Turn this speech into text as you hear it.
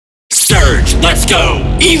Surge, let's go.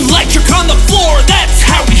 Electric on the floor, that's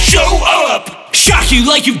how we show up. Shock you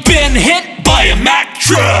like you've been hit by a Mack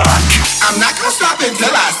truck. I'm not gonna stop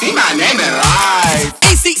until I see my name in lights.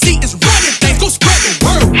 ACC is running things, go spread the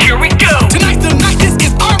word. Here we go. Tonight's the night, this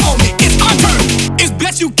is our moment, it's our turn. It's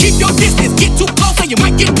best you keep your distance, get too close and you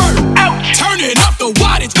might get burned. Ouch. Turning up the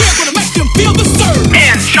wattage, we're gonna make them feel the surge.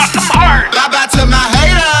 And shock them hard. Bye bye to my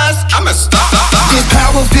haters. I'ma stop. This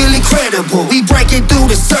power feel incredible, we breaking through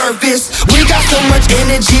the surface. We got so much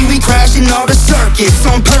energy, we crashing all the circuits.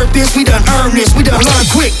 On purpose, we done earned this, we done learned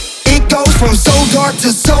quick. It goes from so dark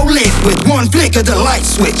to so lit with one flick of the light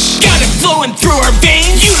switch. Got it flowing through our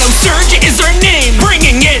veins, you know Surge is our name.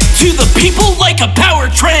 Bringing it to the people like a power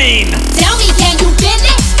train. Tell me, can you feel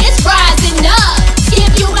it? It's rising up.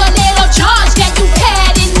 Give you a little charge that you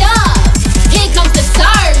had enough. Here comes the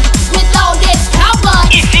surge with all this power.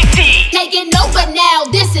 ECC. Taking over now,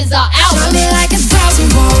 this is our hour. Show me like 1,000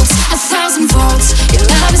 volts, 1,000 volts. Your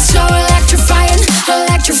love is so electrifying,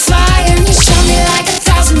 electrifying. You show me like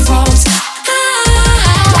 1,000 volts.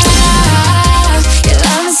 Your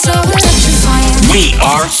love is so electrifying. We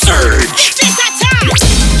are Surge. It's our time.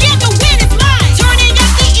 Yeah, the win is mine. Turning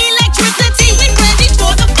up the electricity, we're ready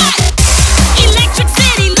for the fight. Electric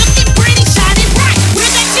City, looking pretty, shining bright. We're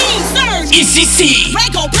the team Surge. ECC.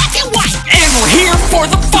 Red, gold, black, and white. And we're here for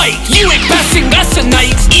the fight. You ain't passing us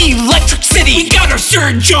tonight. Electric City, we got our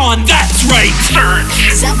Surge on, that's right. Surge.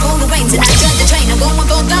 South Pole the reins and I drive the train. I'm going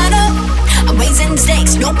for final. I'm raising the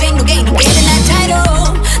stakes, no pain, no gain. I'm getting that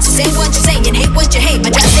title. So say what you say and hate what you hate. My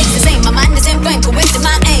drive stays the same, my mind is in flame, correct in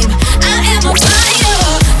my aim. I am a fighter.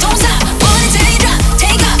 Don't stop, wanna till you drop.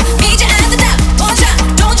 Take off, meet you at the top. One shot,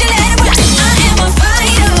 don't you let it rock. I am a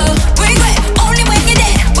fighter. Regret only when you're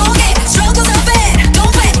dead. Forget struggles are bad. Don't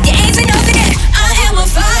fret, you ain't seen nothing yet. I am a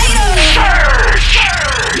fighter.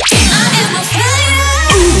 I am a fighter.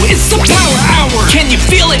 Ooh, it's the power hour. Can you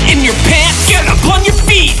feel it in your pants? Get up on your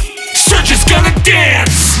feet. Surge is gonna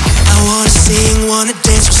dance. I wanna sing, wanna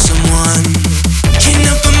dance with someone.